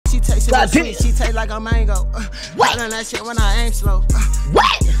taste it sweet. She taste like a mango. I done that shit when I aim slow.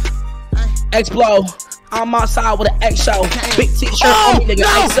 What? Explode. I'm outside with an X-show. Big t-shirt on me, nigga.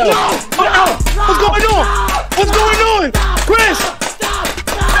 XO. What's going on? What's going on? Chris!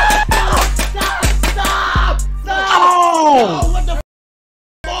 Oh!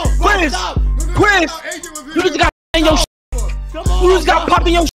 Chris! You just got in your shit. You just got popped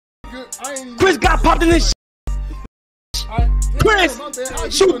in your shit. Chris got popped in this shit. Chris!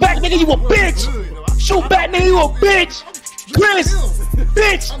 Shoot back, nigga, you a bitch! Shoot back, nigga, you a bitch! Chris!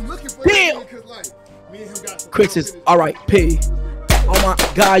 Bitch! Damn! Chris is R.I.P. Oh my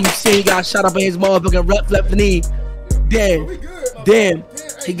God, you see he got shot up in his motherfucking left knee. Damn.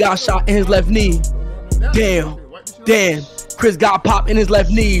 He got shot in his left knee. Damn. Chris got popped in his left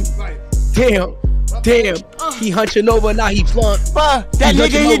knee. Damn. He hunching over, now he flunked. That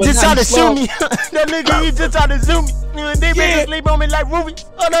nigga, he just tried to shoot me. That nigga, he just tried to shoot me. They been sleep on me like Ruby.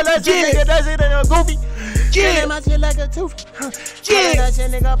 Oh no, that shit, nigga, that shit ain't goofy. Yeah, my shit like a tooth. Yeah, that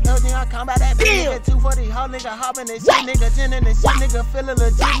shit, nigga, plunging. I come by that bitch, nigga, 240, how nigga hopping this shit, nigga, 10 in this shit, nigga, feeling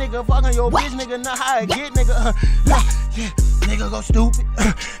legit, nigga, fucking your bitch, nigga, know how I get, nigga, yeah, nigga go stupid,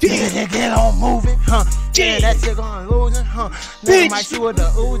 nigga, get on moving, yeah, that shit going losing, nigga might shoot with the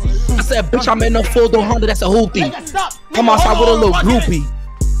Uzi. I said, bitch, I'm in the full 100, that's a hoopy. I'm outside with a little groupie.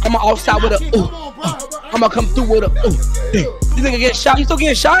 I'm outside with a I'ma come through with a This nigga getting shot, you still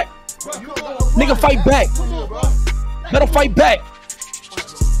getting shot? Nigga fight back. Let him fight back.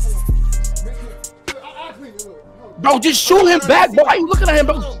 Bro, just shoot him back, bro. Why you looking at him,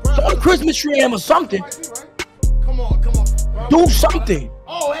 bro? Throw a Christmas tree at him or something. Come on. Do something.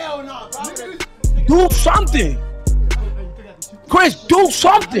 Oh, hell no, bro. Do something. Chris, do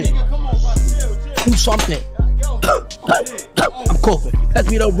something. Do something. I'm coughing. That's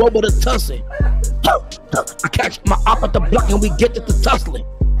me the robot of tussling. I catch my op at the block and we get to the tussling.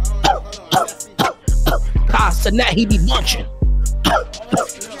 Said that he be munching.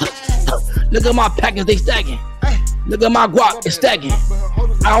 Look at my package, they stacking. Look at my guac, it's stacking.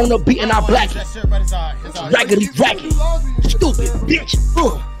 I own the beat and I black it. Raggedy dragging. Stupid bitch.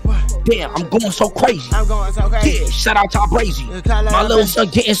 Damn, I'm going so crazy. Yeah, shout out to Brazy. My little son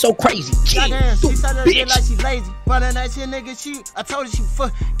getting so crazy. Yeah, she said that shit like she lazy. But that shit, nigga, I told her she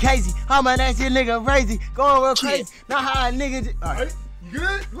fuck crazy. How about that shit, nigga, crazy? Going real crazy. Now how a nigga. Alright, you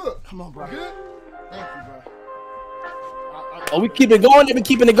good? Look. Come on, bro. You good? Thank you, bro. Oh, we keep it going? They been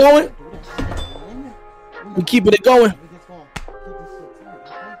keeping it going? We keeping it going?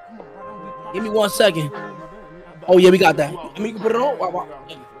 Give me 1 second. Oh yeah, we got that. I mean, you can put it on. Wow.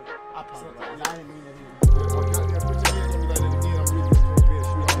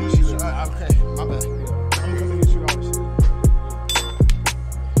 Okay, my bad.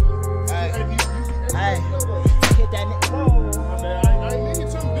 Hey, hit that nigga.